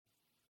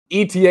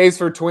ETAs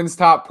for Twins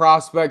top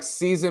prospects,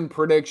 season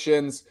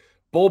predictions,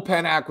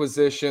 bullpen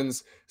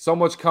acquisitions, so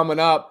much coming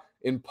up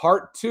in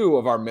part 2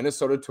 of our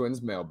Minnesota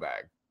Twins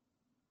mailbag.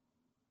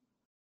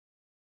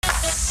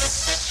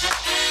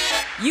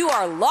 You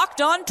are Locked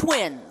On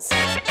Twins,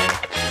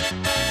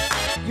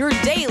 your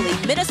daily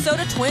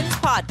Minnesota Twins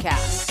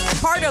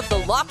podcast, part of the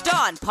Locked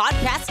On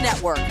Podcast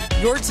Network,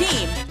 your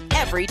team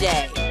every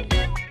day.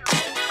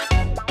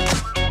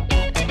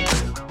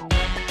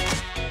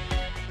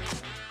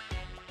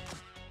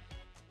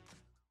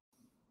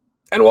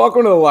 And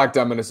welcome to the Locked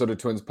On Minnesota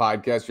Twins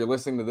podcast. You're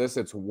listening to this.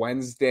 It's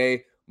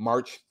Wednesday,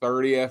 March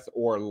 30th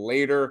or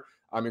later.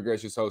 I'm your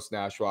gracious host,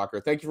 Nash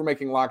Walker. Thank you for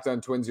making Locked On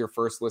Twins your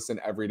first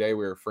listen every day.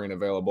 We are free and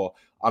available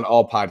on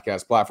all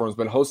podcast platforms.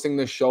 Been hosting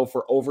this show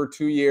for over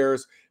 2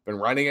 years. Been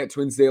running at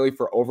Twins Daily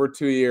for over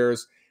 2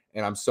 years.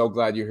 And I'm so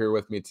glad you're here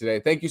with me today.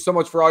 Thank you so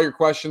much for all your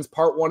questions.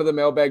 Part 1 of the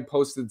mailbag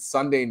posted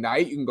Sunday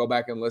night. You can go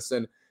back and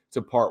listen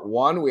to part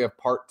 1. We have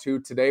part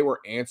 2 today. We're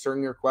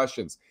answering your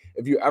questions.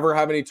 If you ever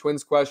have any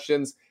Twins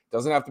questions,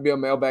 doesn't have to be a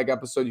mailbag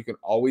episode. You can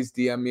always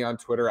DM me on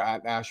Twitter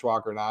at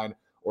NashWalker9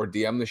 or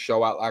DM the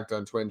show at Locked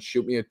On Twins.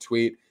 Shoot me a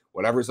tweet,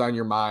 whatever's on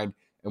your mind,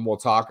 and we'll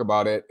talk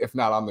about it. If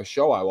not on the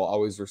show, I will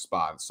always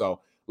respond.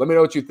 So let me know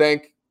what you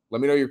think.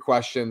 Let me know your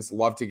questions.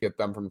 Love to get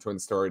them from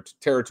Twins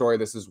territory.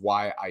 This is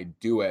why I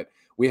do it.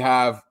 We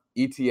have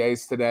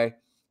ETAs today.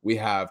 We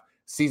have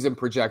season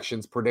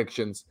projections,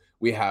 predictions.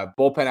 We have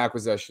bullpen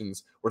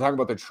acquisitions. We're talking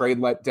about the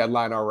trade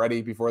deadline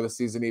already before the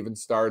season even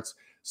starts.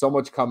 So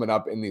much coming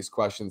up in these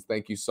questions.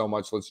 Thank you so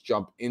much. Let's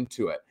jump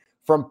into it.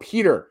 From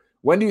Peter,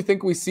 when do you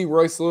think we see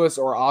Royce Lewis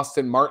or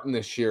Austin Martin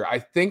this year? I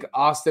think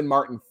Austin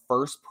Martin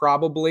first,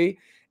 probably.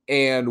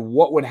 And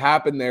what would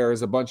happen there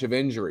is a bunch of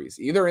injuries,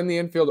 either in the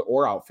infield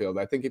or outfield.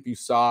 I think if you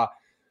saw,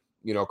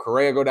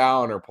 Correa go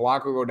down or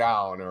Polanco go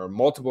down or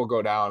multiple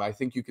go down, I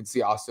think you could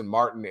see Austin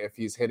Martin, if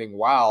he's hitting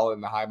well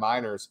in the high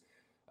minors,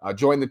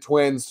 join the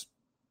Twins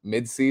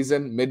mid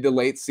to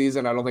late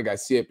season. I don't think I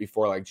see it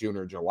before like June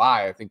or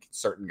July. I think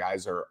certain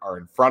guys are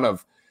in front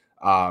of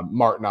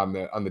Martin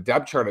on the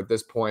depth chart at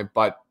this point,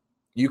 but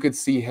you could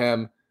see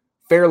him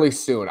fairly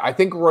soon. I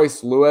think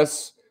Royce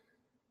Lewis,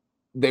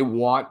 they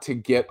want to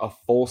get a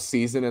full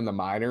season in the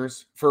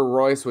minors for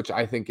Royce, which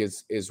I think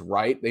is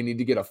right. They need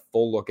to get a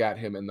full look at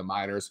him in the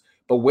minors.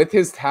 But with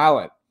his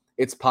talent,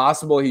 it's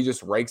possible he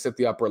just rakes at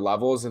the upper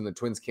levels and the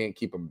Twins can't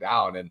keep him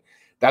down. And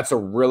that's a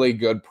really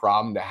good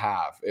problem to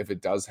have if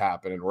it does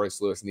happen and Royce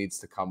Lewis needs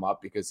to come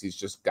up because he's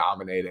just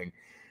dominating.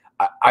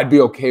 I'd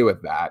be okay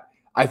with that.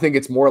 I think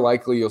it's more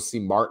likely you'll see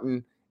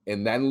Martin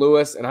and then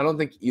Lewis, and I don't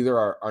think either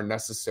are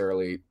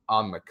necessarily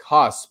on the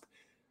cusp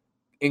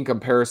in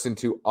comparison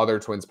to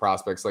other Twins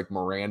prospects like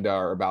Miranda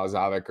or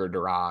Balazovic or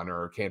Duran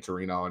or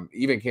Cantorino, and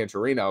even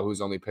Cantorino, who's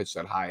only pitched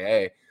at high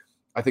A.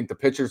 I think the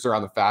pitchers are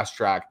on the fast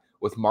track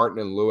with Martin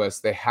and Lewis.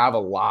 They have a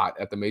lot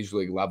at the major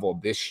league level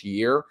this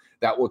year.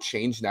 That will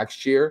change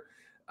next year,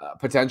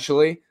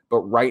 potentially.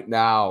 But right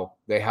now,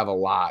 they have a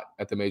lot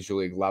at the major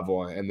league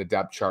level, and the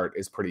depth chart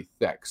is pretty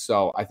thick.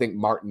 So I think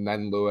Martin,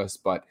 then Lewis,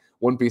 but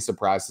wouldn't be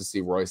surprised to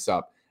see Royce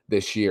up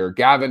this year.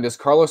 Gavin, does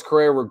Carlos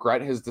Correa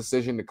regret his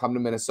decision to come to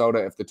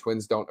Minnesota if the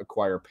Twins don't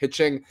acquire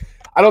pitching?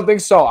 I don't think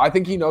so. I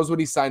think he knows what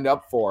he signed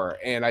up for,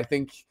 and I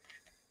think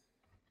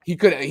he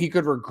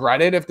could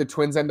regret it if the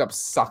Twins end up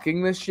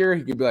sucking this year.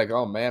 He could be like,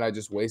 oh, man, I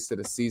just wasted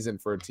a season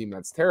for a team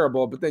that's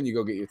terrible. But then you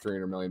go get your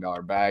 $300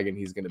 million bag, and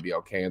he's going to be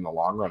okay in the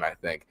long run, I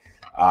think,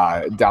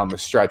 down the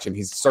stretch. And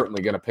he's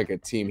certainly going to pick a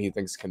team he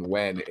thinks can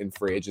win in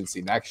free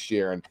agency next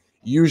year. And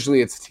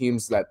usually it's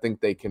teams that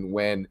think they can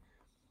win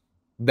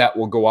that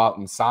will go out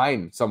and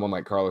sign someone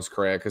like Carlos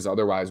Correa, because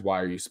otherwise, why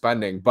are you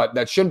spending? But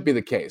that shouldn't be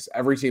the case.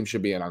 Every team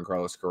should be in on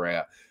Carlos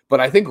Correa. But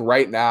I think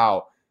right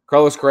now,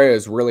 Carlos Correa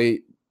is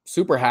really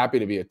super happy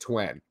to be a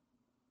Twin.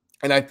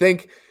 And I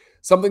think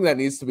something that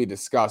needs to be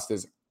discussed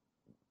is,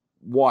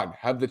 one,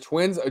 have the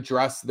Twins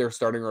addressed their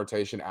starting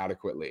rotation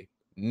adequately?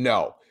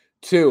 No.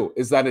 Two,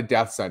 is that a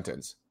death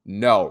sentence?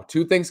 No.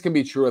 Two things can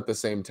be true at the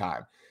same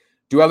time.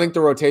 Do I think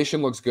the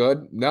rotation looks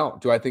good? No.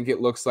 Do I think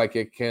it looks like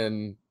it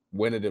can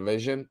win a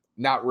division?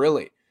 Not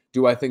really.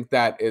 Do I think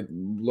that it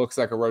looks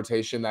like a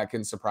rotation that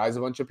can surprise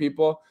a bunch of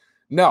people?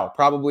 No,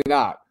 probably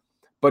not.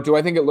 But do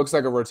I think it looks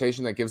like a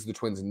rotation that gives the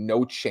Twins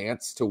no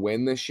chance to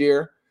win this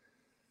year?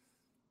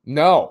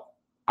 No.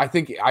 I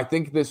think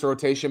this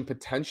rotation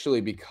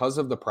potentially, because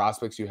of the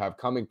prospects you have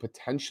coming,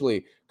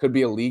 potentially could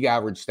be a league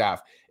average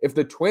staff. If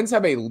the Twins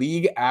have a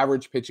league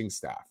average pitching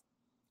staff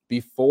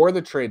before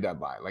the trade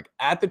deadline, like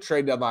at the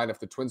trade deadline, if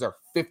the Twins are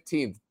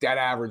 15th dead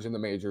average in the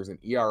majors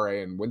and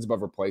ERA and wins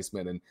above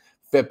replacement and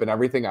FIP and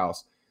everything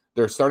else,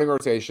 their starting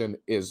rotation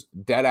is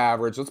dead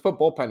average. Let's put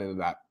bullpen into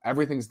that.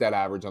 Everything's dead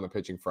average on the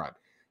pitching front.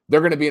 They're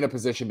going to be in a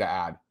position to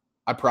add.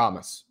 I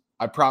promise.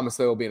 I promise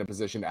they will be in a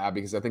position to add,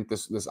 because I think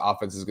this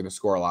offense is going to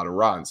score a lot of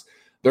runs.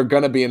 They're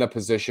going to be in a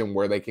position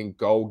where they can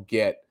go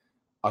get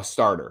a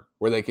starter,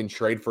 where they can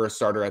trade for a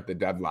starter at the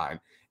deadline,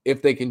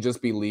 if they can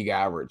just be league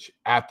average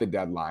at the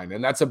deadline.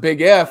 And that's a big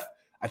if.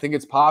 I think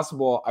it's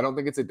possible. I don't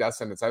think it's a death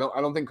sentence. I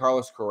don't think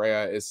Carlos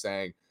Correa is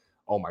saying,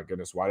 oh my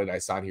goodness, why did I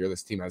sign here?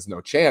 This team has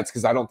no chance.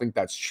 Because I don't think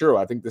that's true.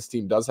 I think this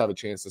team does have a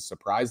chance to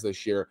surprise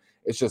this year.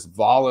 It's just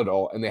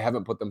volatile, and they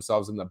haven't put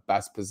themselves in the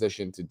best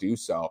position to do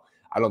so.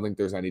 I don't think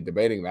there's any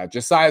debating that.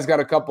 Josiah's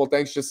got a couple.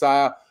 Thanks,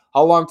 Josiah.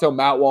 How long till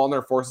Matt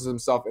Wallner forces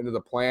himself into the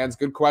plans?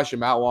 Good question.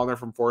 Matt Wallner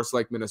from Forest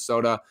Lake,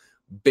 Minnesota.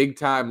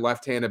 Big-time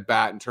left-handed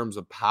bat in terms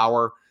of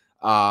power.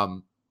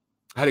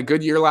 Had a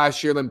good year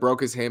last year, then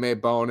broke his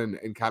hamate bone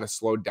and kind of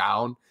slowed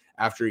down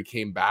after he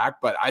came back.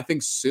 But I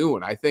think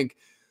soon. I think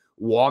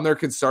Wallner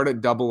could start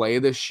at AA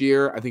this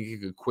year. I think he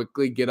could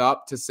quickly get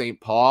up to St.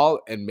 Paul.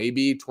 And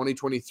maybe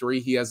 2023,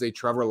 he has a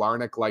Trevor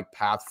Larnach-like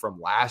path from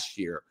last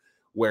year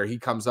where he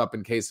comes up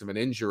in case of an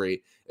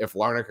injury. If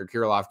Larnach or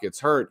Kirilloff gets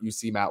hurt, you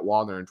see Matt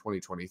Wallner in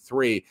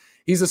 2023.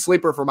 He's a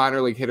sleeper for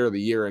minor league hitter of the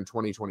year in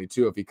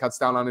 2022. If he cuts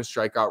down on his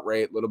strikeout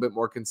rate, a little bit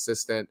more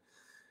consistent,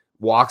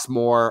 walks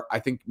more, I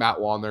think Matt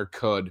Wallner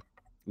could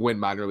win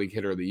minor league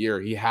hitter of the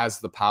year. He has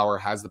the power,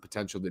 has the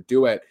potential to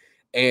do it.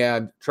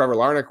 And Trevor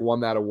Larnach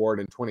won that award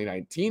in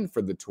 2019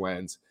 for the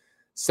Twins.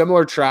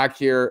 Similar track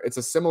here. It's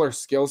a similar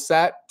skill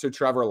set to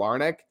Trevor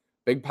Larnach.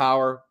 Big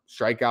power,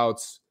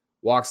 strikeouts,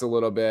 walks a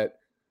little bit.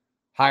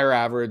 Higher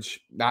average,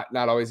 not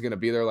always going to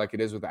be there like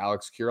it is with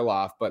Alex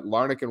Kirilloff, but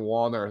Larnach and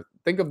Wallner,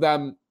 think of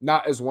them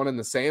not as one and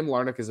the same.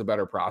 Larnach is a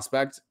better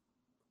prospect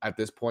at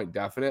this point,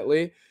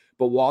 definitely,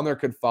 but Wallner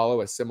could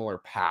follow a similar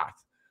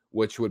path,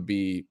 which would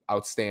be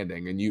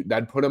outstanding, and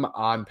that'd put him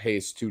on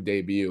pace to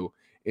debut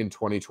in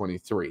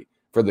 2023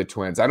 for the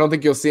Twins. I don't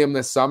think you'll see him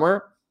this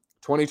summer.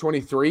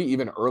 2023,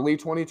 even early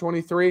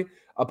 2023,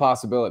 a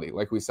possibility,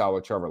 like we saw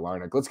with Trevor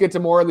Larnach. Let's get to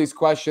more of these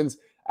questions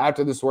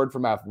after this word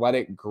from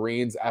Athletic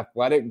Greens.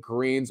 Athletic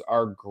Greens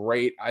are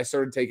great. I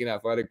started taking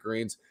Athletic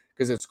Greens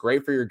because it's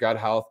great for your gut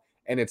health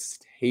and it's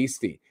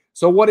tasty.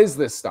 So what is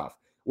this stuff?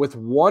 With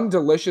one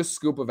delicious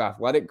scoop of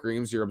Athletic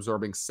Greens, you're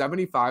absorbing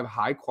 75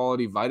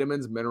 high-quality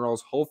vitamins,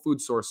 minerals, whole food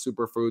source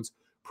superfoods,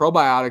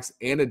 probiotics,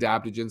 and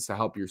adaptogens to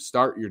help you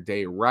start your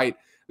day right.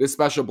 This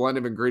special blend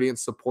of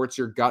ingredients supports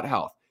your gut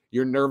health,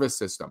 your nervous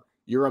system,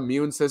 your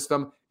immune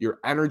system, your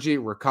energy,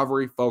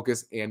 recovery,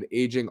 focus, and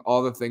aging,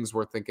 all the things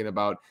we're thinking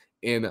about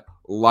in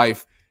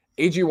life.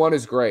 AG1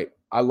 is great.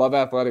 I love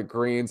Athletic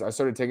Greens. I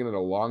started taking it a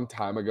long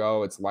time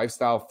ago. It's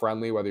lifestyle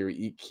friendly, whether you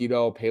eat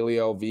keto,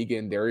 paleo,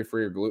 vegan,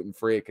 dairy-free, or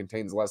gluten-free. It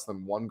contains less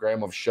than 1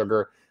 gram of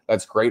sugar.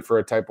 That's great for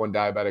a type 1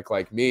 diabetic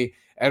like me.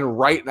 And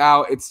right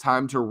now, it's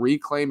time to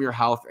reclaim your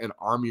health and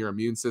arm your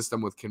immune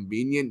system with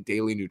convenient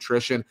daily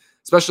nutrition,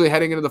 especially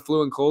heading into the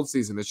flu and cold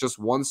season. It's just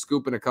 1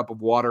 scoop in a cup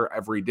of water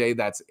every day.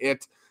 That's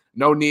it.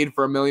 No need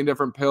for a million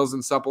different pills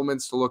and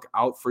supplements to look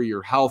out for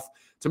your health.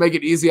 To make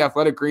it easy,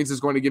 Athletic Greens is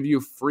going to give you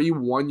a free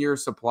 1-year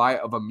supply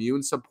of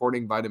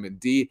immune-supporting vitamin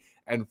D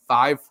and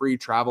 5 free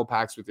travel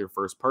packs with your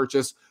first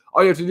purchase.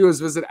 All you have to do is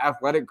visit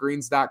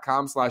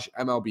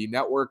athleticgreens.com/MLB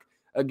Network.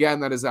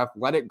 Again, that is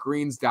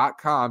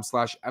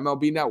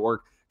athleticgreens.com/MLB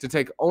Network to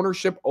take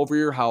ownership over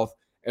your health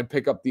and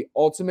pick up the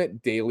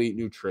ultimate daily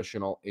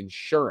nutritional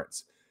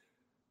insurance.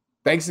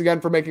 Thanks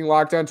again for making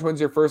Locked On Twins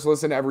your first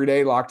listen every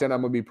day. Locked On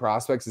MLB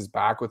Prospects is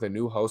back with a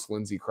new host,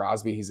 Lindsey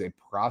Crosby. He's a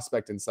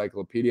prospect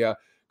encyclopedia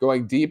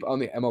going deep on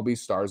the MLB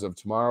stars of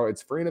tomorrow.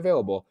 It's free and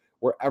available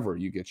wherever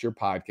you get your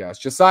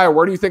podcast. Josiah,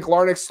 where do you think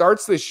Larnach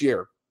starts this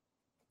year?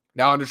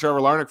 Now under Trevor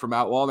Larnach for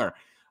Matt Wallner.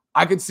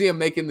 I could see him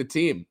making the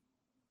team.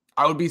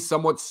 I would be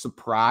somewhat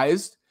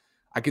surprised.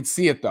 I could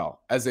see it, though,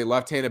 as a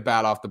left-handed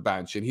bat off the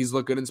bench. And he's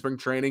looked good in spring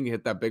training. He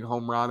hit that big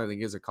home run. I think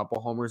he has a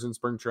couple homers in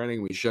spring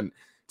training. We shouldn't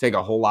take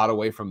a whole lot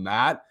away from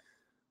that.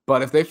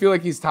 But if they feel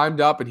like he's timed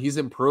up and he's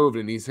improved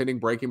and he's hitting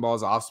breaking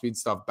balls, off-speed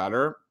stuff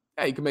better,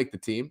 yeah, he can make the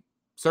team.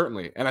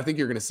 Certainly. And I think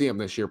you're going to see him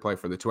this year play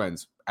for the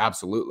Twins.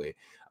 Absolutely.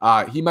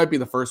 He might be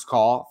the first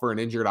call for an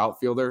injured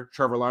outfielder.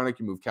 Trevor Larnach,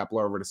 you move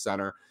Kepler over to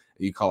center.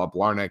 You call up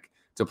Larnach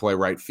to play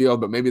right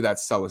field. But maybe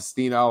that's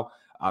Celestino.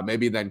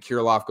 Maybe then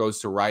Kirilloff goes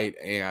to right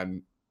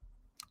and,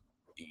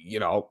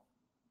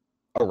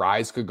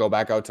 Arise could go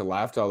back out to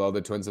left, although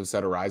the Twins have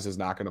said Arise is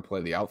not going to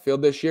play the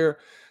outfield this year.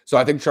 So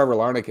I think Trevor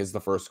Larnach is the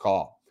first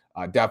call.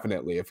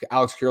 Definitely. If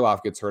Alex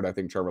Kirilloff gets hurt, I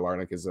think Trevor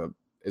Larnach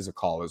is a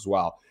call as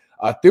well.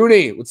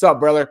 Thune, what's up,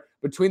 brother?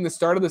 Between the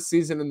start of the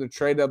season and the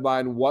trade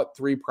deadline, what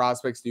 3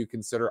 prospects do you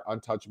consider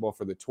untouchable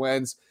for the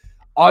Twins?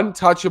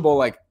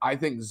 Untouchable, I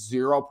think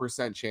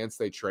 0% chance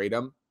they trade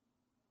him.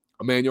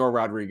 Emmanuel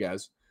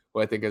Rodriguez,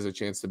 who I think has a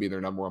chance to be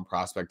their number 1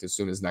 prospect as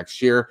soon as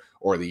next year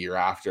or the year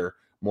after.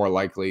 More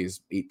likely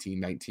he's 18,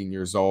 19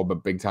 years old,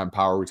 but big-time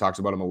power. We talked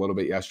about him a little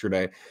bit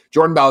yesterday.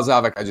 Jordan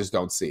Balazovic, I just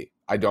don't see.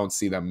 I don't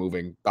see them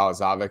moving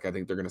Balazovic. I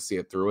think they're going to see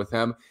it through with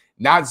him.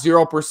 Not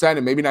 0%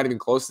 and maybe not even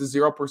close to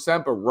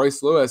 0%, but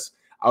Royce Lewis,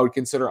 I would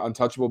consider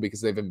untouchable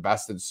because they've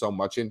invested so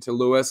much into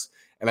Lewis.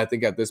 And I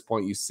think at this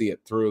point you see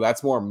it through.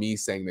 That's more me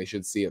saying they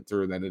should see it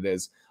through than it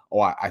is,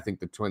 I think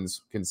the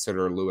Twins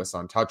consider Lewis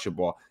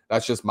untouchable.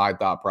 That's just my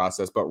thought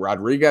process. But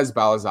Rodriguez,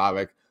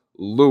 Balazovic,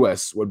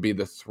 Lewis would be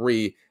the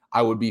 3.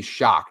 I would be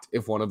shocked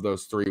if one of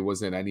those 3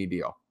 was in any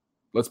deal.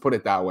 Let's put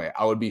it that way.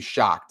 I would be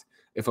shocked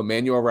if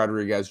Emmanuel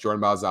Rodriguez,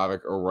 Jordan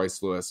Balazovic, or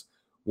Royce Lewis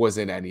was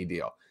in any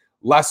deal.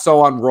 Less so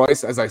on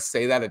Royce. As I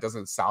say that, it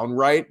doesn't sound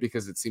right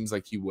because it seems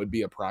like he would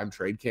be a prime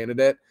trade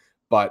candidate,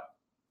 but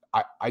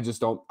I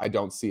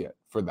don't see it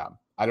for them.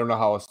 I don't know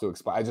how else to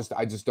explain.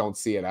 I just don't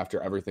see it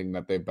after everything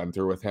that they've been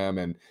through with him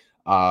and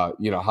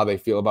how they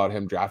feel about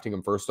him drafting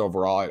him first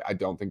overall. I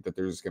don't think that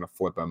they're just going to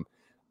flip him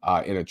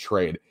in a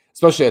trade,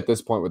 especially at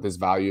this point with his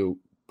value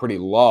pretty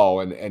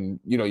low. And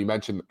you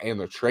mentioned and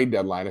the trade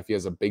deadline, if he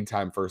has a big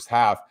time first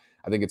half,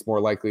 I think it's more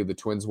likely the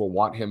Twins will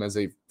want him as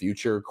a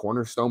future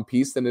cornerstone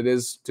piece than it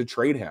is to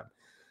trade him.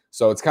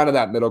 So it's kind of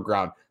that middle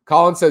ground.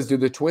 Colin says, do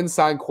the Twins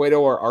sign Cueto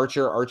or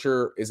Archer?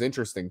 Archer is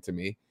interesting to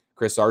me,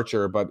 Chris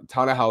Archer, but a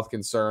ton of health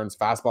concerns.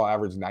 Fastball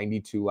average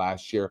 92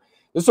 last year.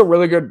 This is a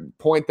really good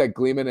point that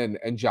Gleeman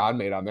and John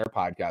made on their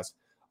podcast.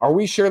 Are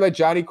we sure that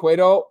Johnny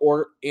Cueto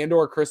or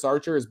Chris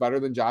Archer is better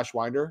than Josh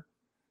Winder?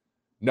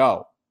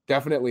 No,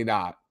 definitely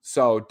not.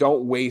 So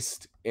don't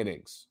waste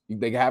innings.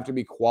 They have to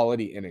be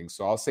quality innings.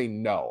 So I'll say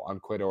no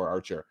on Cueto or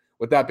Archer.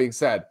 With that being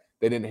said,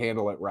 they didn't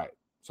handle it right.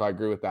 So I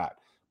agree with that.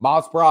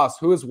 Miles Bros,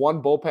 who is one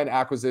bullpen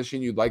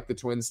acquisition you'd like the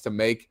Twins to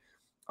make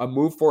a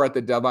move for at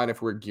the deadline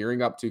if we're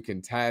gearing up to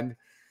contend?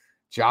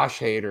 Josh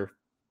Hader.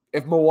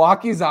 If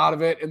Milwaukee's out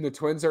of it and the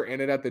Twins are in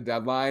it at the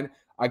deadline,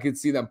 I could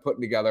see them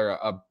putting together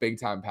a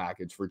big-time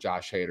package for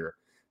Josh Hader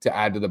to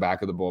add to the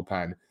back of the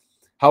bullpen.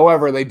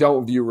 However, they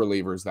don't view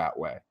relievers that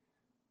way.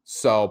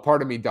 So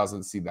part of me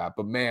doesn't see that.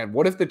 But, man,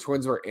 what if the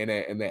Twins were in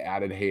it and they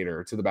added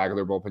Hader to the back of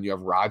their bullpen? You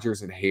have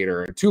Rogers and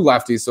Hader, and two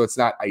lefties, so it's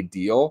not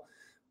ideal.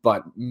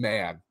 But,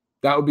 man,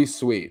 that would be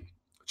sweet.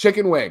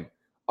 Chicken Wing.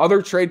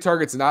 Other trade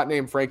targets not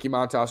named Frankie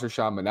Montas or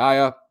Sean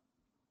Manaea.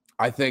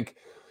 I think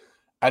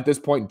at this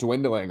point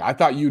dwindling. I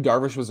thought Yu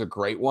Darvish was a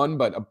great one,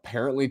 but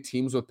apparently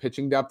teams with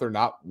pitching depth are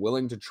not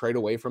willing to trade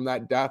away from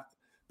that depth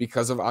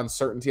because of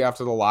uncertainty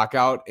after the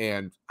lockout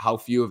and how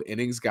few of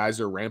innings guys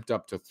are ramped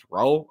up to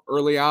throw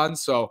early on.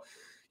 So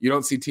you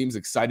don't see teams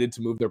excited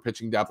to move their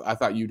pitching depth. I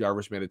thought Yu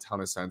Darvish made a ton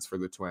of sense for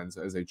the Twins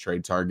as a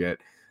trade target.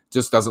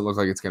 Just doesn't look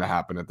like it's going to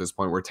happen at this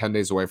point. We're 10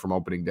 days away from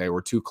opening day.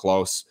 We're too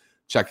close.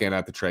 Check in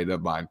at the trade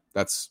deadline.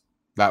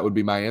 That would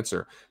be my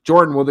answer.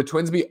 Jordan, will the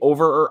Twins be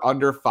over or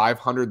under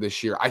 500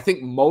 this year? I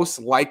think most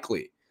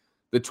likely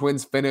the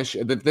Twins finish.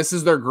 This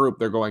is their group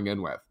they're going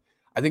in with.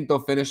 I think they'll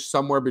finish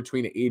somewhere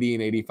between 80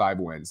 and 85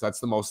 wins. That's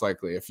the most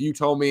likely. If you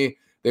told me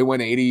they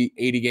win 80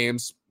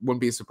 games,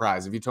 wouldn't be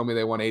surprised. If you told me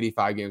they won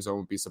 85 games, I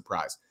wouldn't be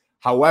surprised.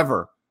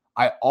 However,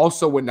 I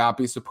also would not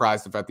be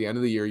surprised if at the end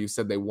of the year you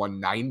said they won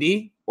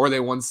 90 or they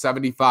won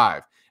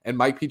 75. And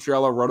Mike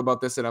Pietrello wrote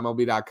about this at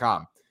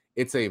MLB.com.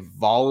 It's a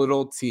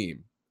volatile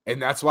team.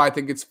 And that's why I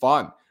think it's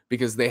fun,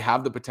 because they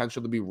have the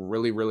potential to be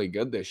really, really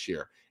good this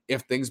year.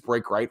 If things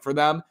break right for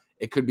them,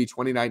 it could be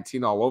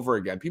 2019 all over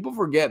again. People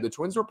forget the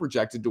Twins were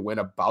projected to win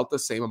about the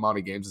same amount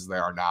of games as they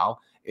are now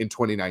in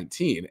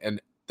 2019.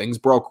 And things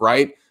broke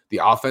right.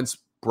 The offense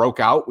broke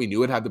out. We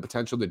knew it had the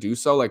potential to do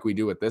so, like we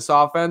do with this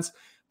offense.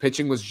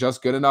 Pitching was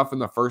just good enough in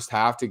the first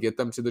half to get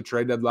them to the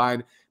trade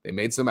deadline. They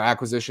made some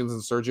acquisitions in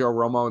Sergio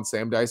Romo and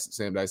Sam Dyson.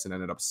 Sam Dyson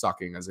ended up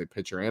sucking as a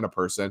pitcher and a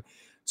person.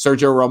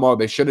 Sergio Romo,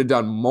 they should have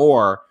done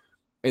more,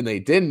 and they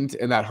didn't,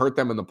 and that hurt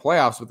them in the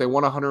playoffs, but they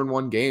won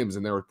 101 games,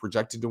 and they were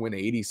projected to win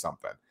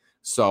 80-something.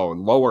 So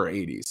lower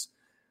 80s.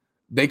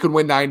 They could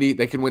win 90.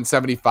 They can win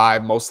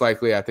 75. Most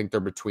likely, I think they're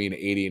between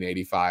 80 and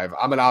 85.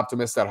 I'm an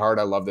optimist at heart.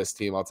 I love this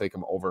team. I'll take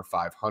them over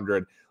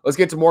 500. Let's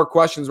get to more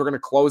questions. We're going to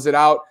close it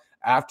out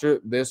after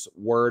this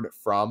word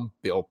from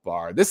Built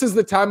Bar. This is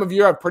the time of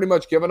year I've pretty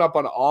much given up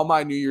on all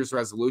my New Year's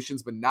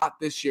resolutions, but not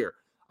this year.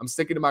 I'm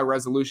sticking to my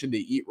resolution to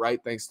eat right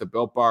thanks to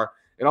Built Bar.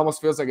 It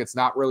almost feels like it's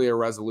not really a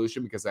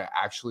resolution because I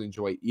actually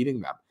enjoy eating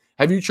them.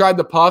 Have you tried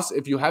the Puffs?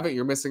 If you haven't,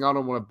 you're missing out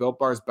on one of Built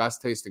Bar's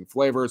best tasting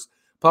flavors.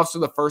 Puffs are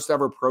the first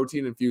ever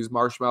protein-infused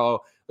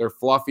marshmallow. They're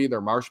fluffy,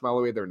 they're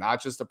marshmallowy, they're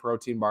not just a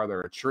protein bar,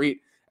 they're a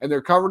treat, and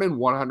they're covered in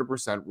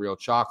 100% real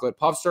chocolate.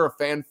 Puffs are a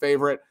fan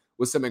favorite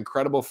with some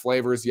incredible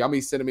flavors: yummy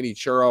cinnamony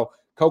churro,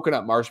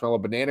 coconut marshmallow,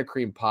 banana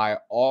cream pie,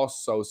 all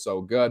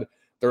so good.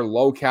 They're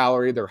low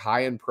calorie, they're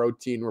high in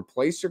protein.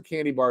 Replace your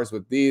candy bars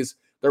with these.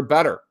 They're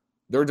better,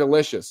 they're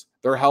delicious,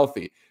 they're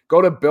healthy.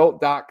 Go to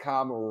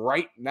Built.com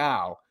right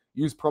now.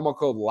 Use promo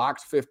code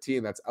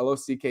LOCKED15, that's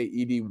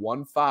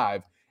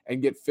LOCKED15,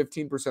 and get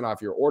 15%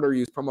 off your order.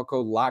 Use promo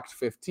code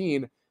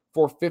LOCKED15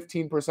 for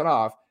 15%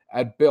 off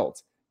at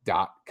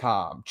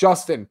Built.com.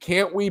 Justin,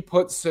 can't we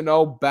put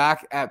Sano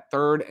back at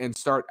third and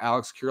start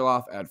Alex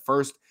Kirilloff at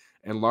first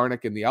and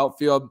Larnach in the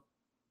outfield?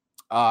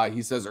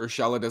 He says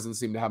Urshela doesn't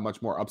seem to have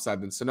much more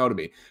upside than Sano to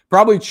be.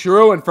 Probably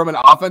true, and from an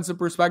offensive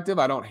perspective,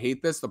 I don't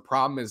hate this. The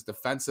problem is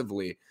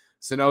defensively,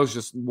 Sano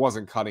just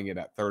wasn't cutting it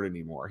at third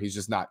anymore. He's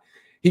just not.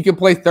 He can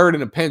play third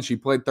in a pinch. He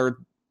played third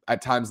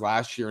at times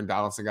last year, and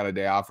Donaldson got a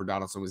day off, or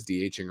Donaldson was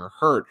DHing or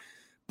hurt.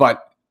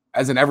 But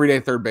as an everyday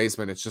third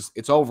baseman,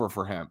 it's over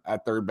for him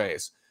at third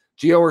base.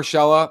 Gio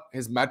Urshela,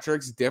 his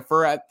metrics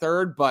differ at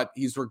third, but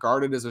he's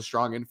regarded as a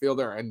strong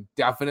infielder and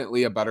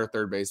definitely a better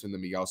third baseman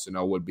than Miguel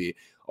Sano would be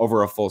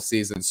over a full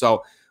season.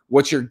 So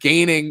what you're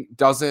gaining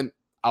doesn't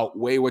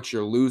outweigh what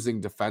you're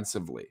losing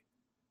defensively.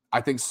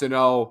 I think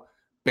Sano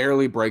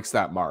barely breaks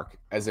that mark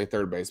as a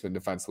third baseman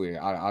defensively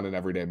on an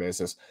everyday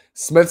basis.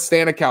 Smith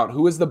Stan account,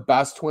 who is the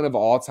best Twin of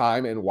all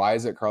time and why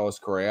is it Carlos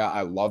Correa?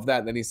 I love that.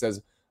 And then he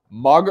says,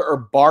 mug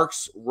or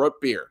Barks root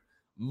beer?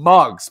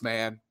 Mugs,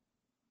 man.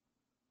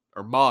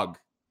 Or mug.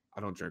 I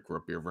don't drink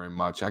root beer very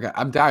much.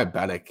 I'm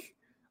diabetic.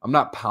 I'm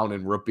not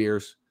pounding root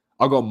beers.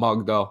 I'll go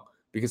mug, though,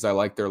 because I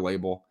like their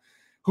label.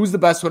 Who's the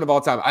best Twin of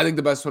all time? I think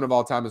the best Twin of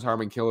all time is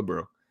Harmon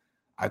Killebrew.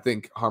 I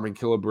think Harmon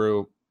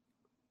Killebrew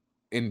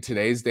in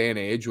today's day and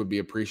age would be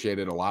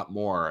appreciated a lot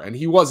more. And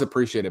he was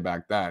appreciated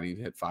back then. He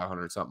hit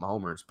 500-something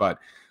homers. But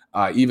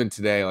even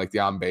today, like the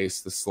on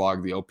base, the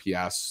slug, the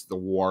OPS, the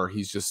WAR,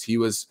 he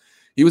was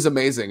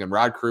amazing. And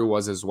Rod Carew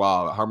was as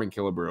well. Harmon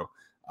Killebrew.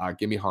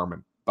 Give me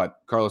Harmon. But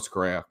Carlos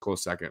Correa,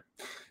 close second.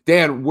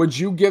 Dan, would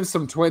you give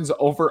some Twins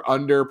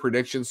over-under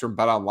predictions from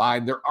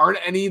BetOnline? There aren't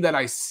any that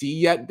I see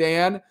yet,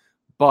 Dan,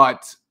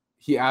 but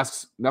he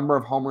asks number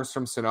of homers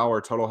from Sano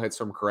or total hits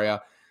from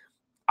Correa.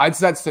 I'd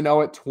set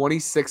Sano at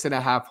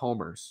 26.5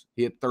 homers.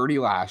 He hit 30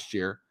 last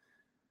year.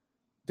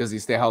 Does he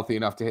stay healthy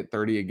enough to hit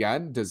 30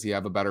 again? Does he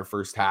have a better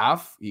first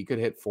half? He could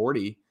hit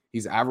 40.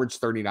 He's averaged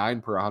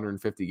 39 per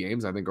 150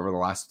 games, I think, over the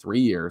last 3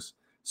 years.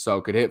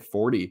 So could hit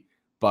 40.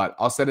 But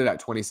I'll set it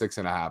at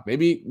 26.5.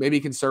 Maybe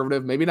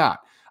conservative, maybe not.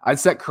 I'd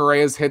set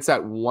Correa's hits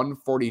at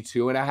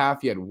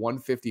 142.5. He had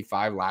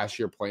 155 last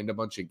year, playing a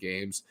bunch of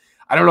games.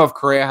 I don't know if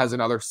Correa has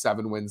another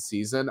 7-win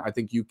season. I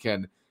think you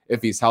can,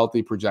 if he's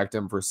healthy, project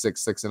him for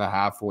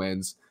 6.5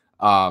 wins.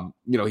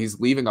 He's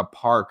leaving a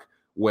park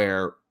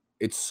where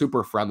it's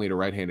super friendly to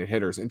right-handed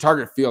hitters. And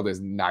Target Field is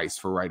nice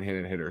for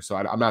right-handed hitters. So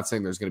I'm not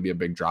saying there's going to be a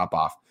big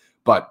drop-off.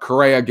 But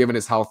Correa, given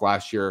his health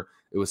last year,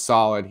 it was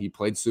solid. He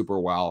played super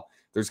well.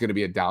 There's going to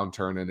be a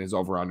downturn in his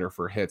over-under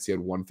for hits. He had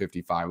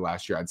 155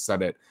 last year. I'd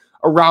set it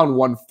around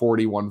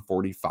 140,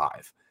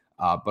 145.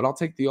 But I'll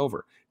take the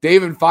over.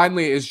 Dave, and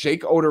finally, is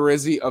Jake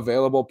Odorizzi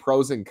available?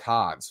 Pros and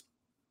cons.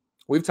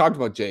 We've talked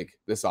about Jake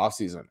this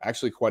offseason,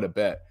 actually quite a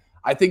bit.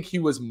 I think he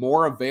was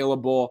more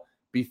available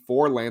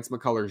before Lance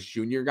McCullers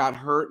Jr. got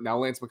hurt. Now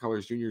Lance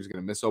McCullers Jr. is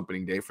going to miss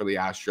opening day for the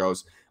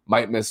Astros,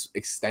 might miss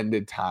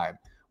extended time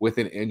with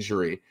an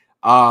injury.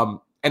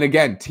 And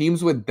again,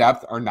 teams with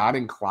depth are not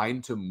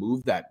inclined to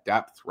move that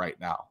depth right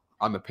now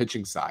on the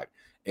pitching side.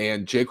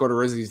 And Jake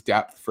Odorizzi's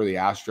depth for the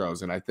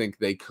Astros, and I think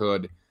they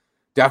could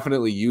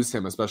definitely use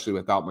him, especially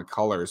without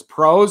McCullers.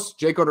 Pros,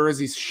 Jake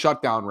Odorizzi's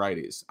shut down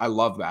righties. I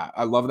love that.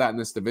 I love that in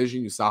this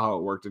division. You saw how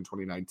it worked in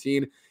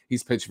 2019.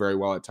 He's pitched very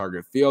well at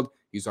Target Field.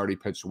 He's already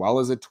pitched well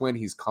as a Twin.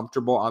 He's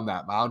comfortable on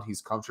that mound.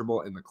 He's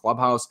comfortable in the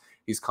clubhouse.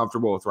 He's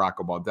comfortable with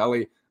Rocco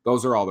Baldelli.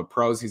 Those are all the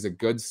pros. He's a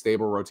good,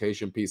 stable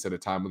rotation piece at a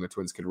time when the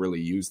Twins could really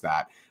use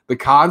that. The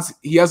cons,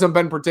 he hasn't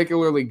been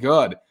particularly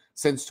good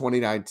since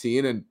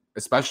 2019, and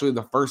especially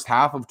the first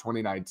half of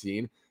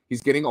 2019.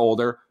 He's getting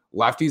older.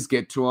 Lefties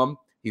get to him.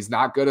 He's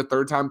not good a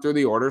third time through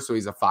the order, so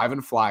he's a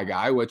 5-and-fly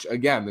guy, which,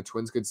 again, the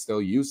Twins could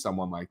still use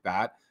someone like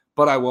that.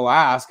 But I will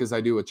ask, as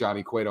I do with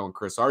Johnny Cueto and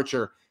Chris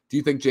Archer, do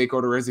you think Jake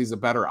Odorizzi is a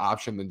better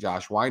option than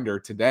Josh Winder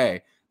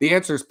today? The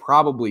answer is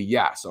probably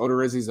yes.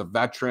 Odorizzi's a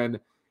veteran.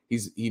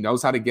 He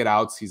knows how to get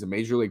outs. He's a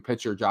major league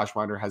pitcher. Josh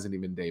Winder hasn't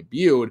even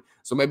debuted.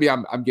 So maybe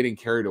I'm getting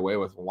carried away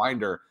with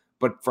Winder.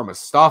 But from a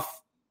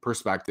stuff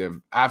perspective,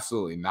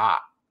 absolutely not.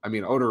 I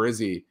mean,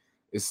 Odorizzi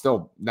is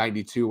still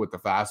 92 with the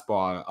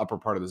fastball, upper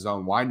part of the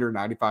zone. Winder,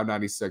 95,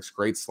 96,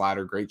 great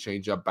slider, great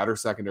changeup, better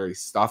secondary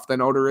stuff than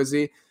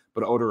Odorizzi.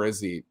 But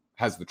Odorizzi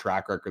has the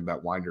track record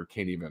that Winder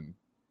can't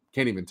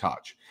even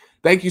touch.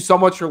 Thank you so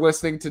much for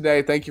listening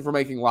today. Thank you for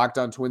making Locked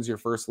On Twins your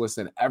first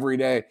listen every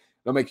day.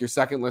 They'll make your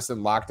second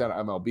listen Locked On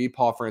MLB.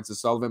 Paul Francis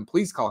Sullivan,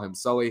 please call him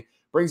Sully,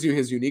 brings you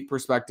his unique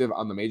perspective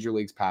on the major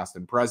leagues past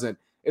and present.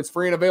 It's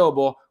free and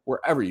available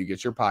wherever you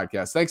get your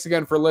podcasts. Thanks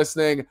again for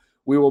listening.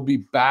 We will be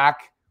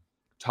back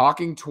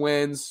talking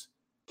Twins.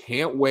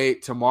 Can't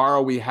wait.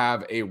 Tomorrow we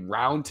have a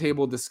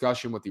roundtable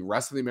discussion with the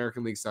rest of the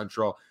American League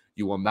Central.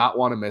 You will not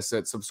want to miss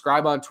it.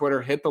 Subscribe on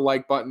Twitter. Hit the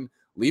like button.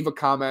 Leave a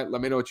comment.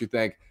 Let me know what you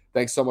think.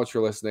 Thanks so much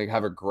for listening.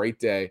 Have a great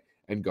day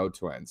and go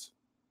Twins.